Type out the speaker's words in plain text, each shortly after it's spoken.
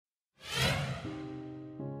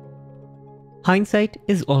Hindsight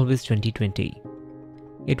is always 2020.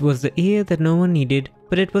 It was the year that no one needed,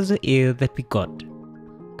 but it was the year that we got.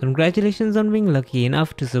 Congratulations on being lucky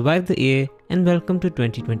enough to survive the year, and welcome to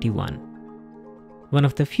 2021. One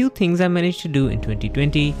of the few things I managed to do in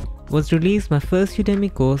 2020 was release my first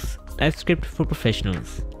Udemy course, TypeScript for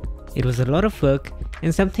Professionals. It was a lot of work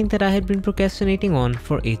and something that I had been procrastinating on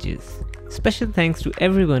for ages. Special thanks to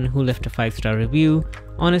everyone who left a 5-star review.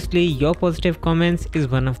 Honestly, your positive comments is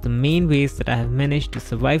one of the main ways that I have managed to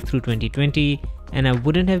survive through 2020, and I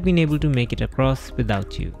wouldn't have been able to make it across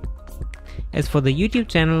without you. As for the YouTube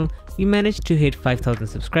channel, we managed to hit 5,000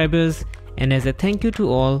 subscribers, and as a thank you to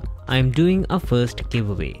all, I am doing our first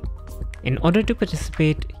giveaway. In order to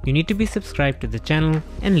participate, you need to be subscribed to the channel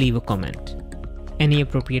and leave a comment. Any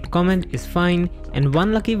appropriate comment is fine, and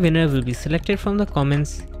one lucky winner will be selected from the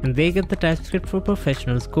comments, and they get the TypeScript for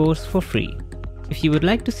Professionals course for free. If you would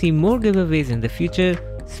like to see more giveaways in the future,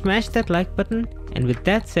 smash that like button, and with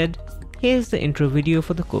that said, here's the intro video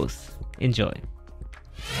for the course. Enjoy.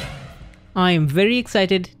 I am very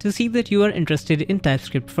excited to see that you are interested in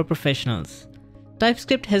TypeScript for Professionals.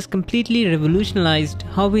 TypeScript has completely revolutionized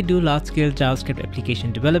how we do large-scale JavaScript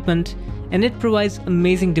application development, and it provides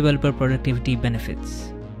amazing developer productivity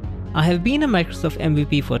benefits. I have been a Microsoft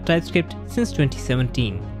MVP for TypeScript since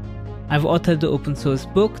 2017. I've authored the open source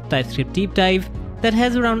book TypeScript Deep Dive that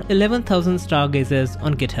has around 11,000 stargazers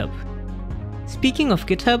on GitHub. Speaking of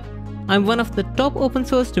GitHub, I'm one of the top open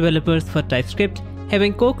source developers for TypeScript,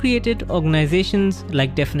 having co-created organizations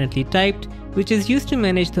like Definitely Typed, which is used to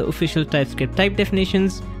manage the official TypeScript type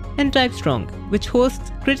definitions, and TypeStrong, which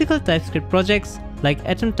hosts critical TypeScript projects like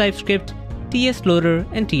Atom TypeScript, TS Loader,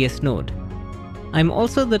 and TS Node. I'm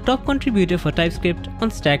also the top contributor for TypeScript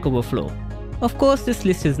on Stackoverflow. Of course, this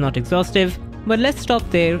list is not exhaustive, but let's stop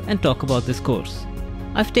there and talk about this course.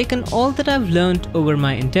 I've taken all that I've learned over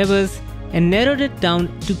my endeavors and narrowed it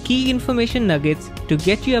down to key information nuggets to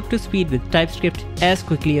get you up to speed with TypeScript as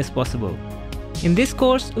quickly as possible. In this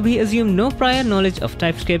course, we assume no prior knowledge of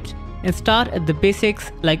TypeScript and start at the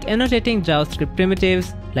basics like annotating JavaScript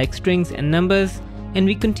primitives like strings and numbers, and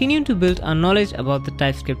we continue to build our knowledge about the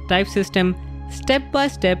TypeScript type system step by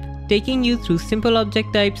step, taking you through simple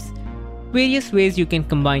object types, various ways you can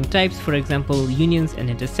combine types, for example unions and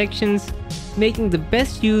intersections, making the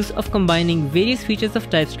best use of combining various features of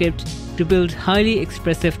TypeScript to build highly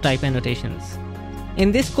expressive type annotations.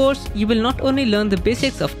 In this course, you will not only learn the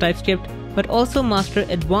basics of TypeScript, but also master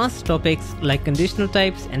advanced topics like conditional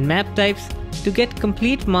types and map types to get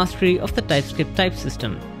complete mastery of the TypeScript type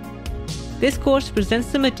system. This course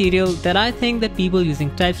presents the material that I think that people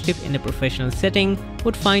using TypeScript in a professional setting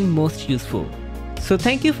would find most useful. So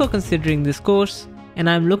thank you for considering this course, and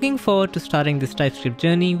I'm looking forward to starting this TypeScript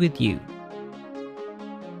journey with you.